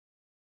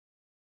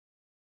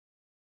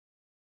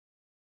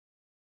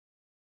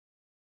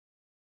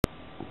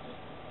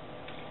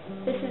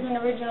This is an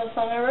original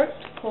song I wrote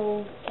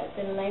called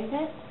Captain Lame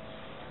Pants.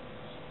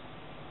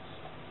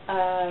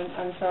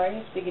 I'm sorry,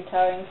 it's the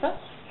guitaring sucks.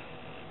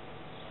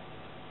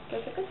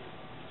 Goes like this.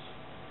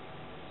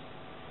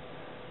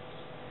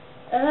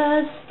 A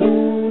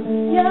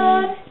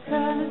schoolyard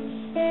crush,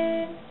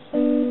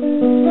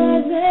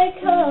 what they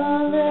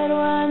call it,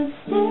 one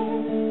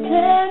step at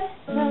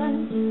a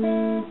time.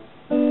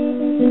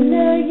 You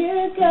know you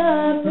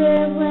got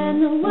it when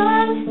the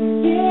one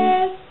you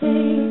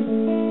see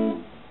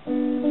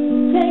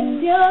takes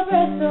your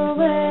breath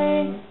away.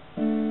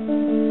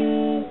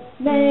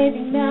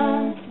 Maybe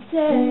not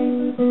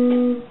today.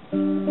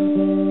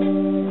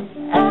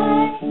 I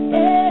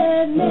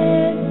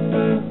admit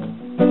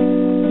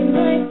you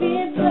might be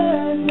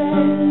perfect,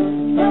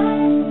 but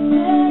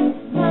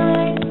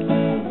might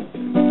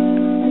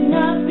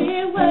not be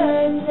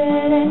worth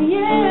it, and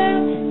you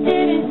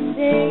didn't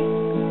see.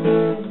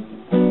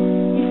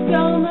 You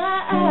stole my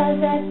eyes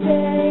that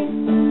day.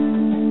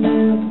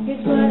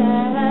 Here's what I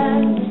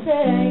have to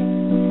say.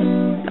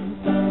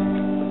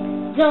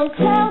 Don't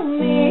tell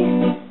me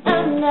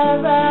I'm not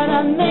right,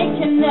 I'm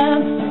making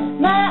up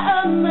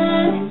my own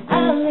mind.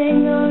 I'll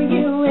ignore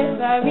you if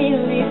I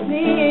really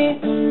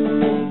please.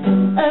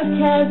 A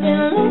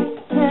Captain Lame,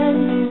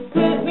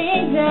 put me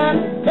down,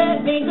 let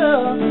me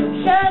go,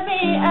 shut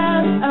me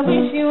out. I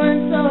wish you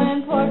weren't so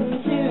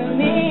important to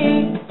me.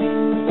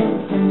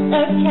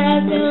 A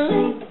Captain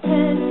Lame,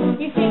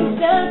 you seem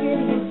so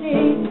good to see.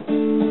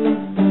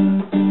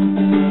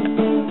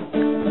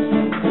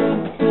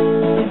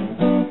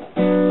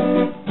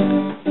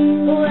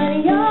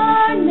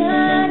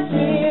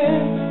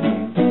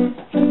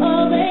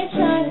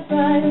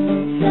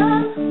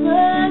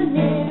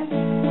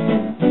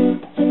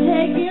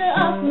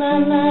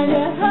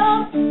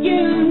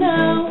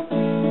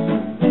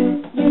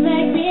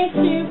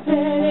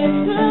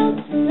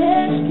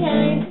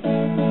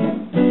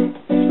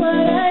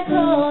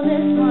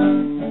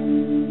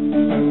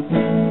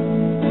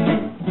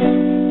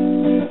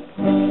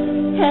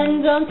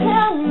 Don't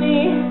tell me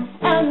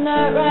I'm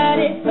not right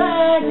if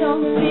I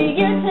don't see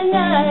you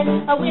tonight.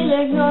 I will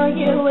ignore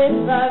you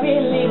if I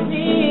really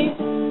please.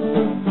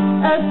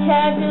 A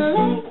Captain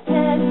Lame,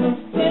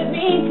 put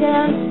me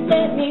down,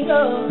 let me go,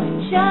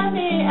 shut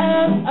me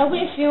out. I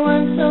wish you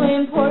weren't so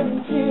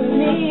important to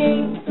me.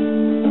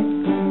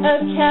 A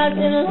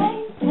Captain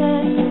Lame,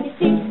 you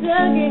seem so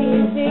good,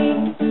 you see.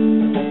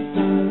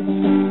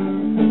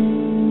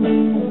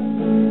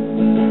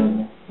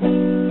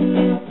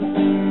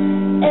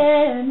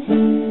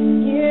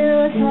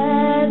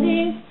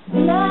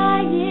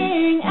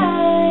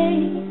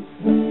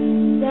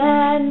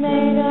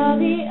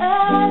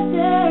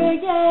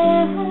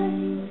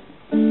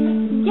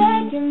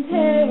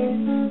 Compared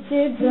to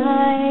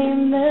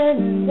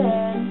diamonds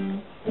and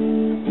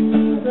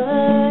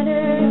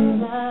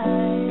butterflies,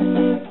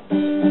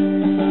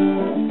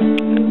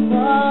 you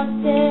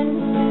walked in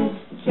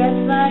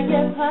dressed like a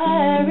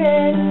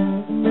pirate.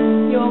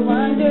 You're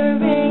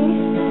wondering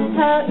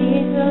how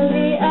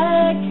easily I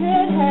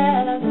could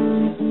have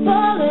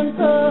fallen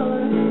for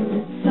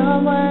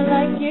someone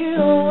like you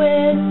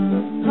with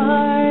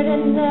heart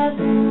enough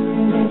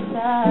to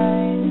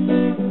decide.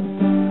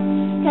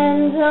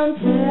 And don't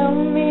tell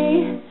me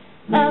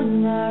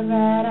I'm not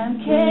right, I'm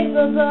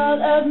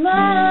capable of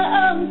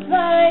my own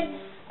fight.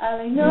 I'll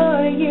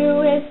ignore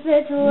you if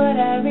it's what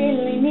I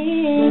really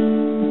need.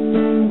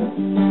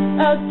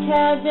 Oh,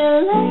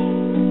 Captain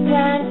Lame,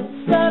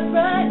 stop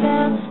right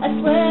now. I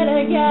swear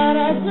to God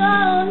I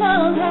don't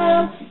know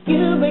how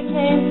you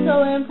became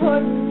so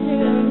important to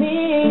me.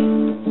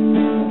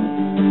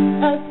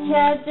 Oh,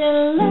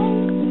 Captain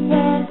Lame,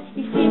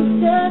 you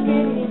seem so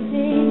good, you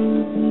see.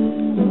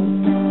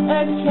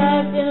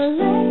 Captain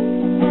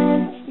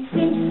Lame, you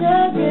seem so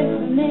good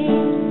for me.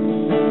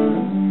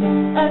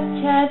 A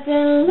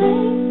Captain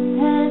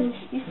Lame,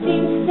 you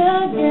seem so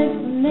good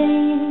for me.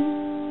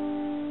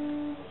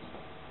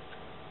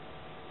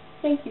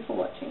 Thank you for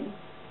watching.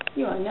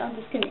 You are now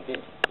disconnected.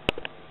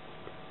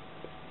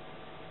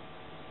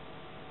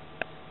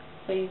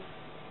 Please.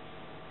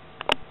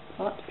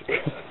 What?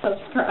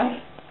 Subscribe.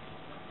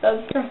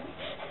 Subscribe.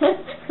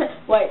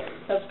 Wait,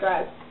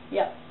 subscribe.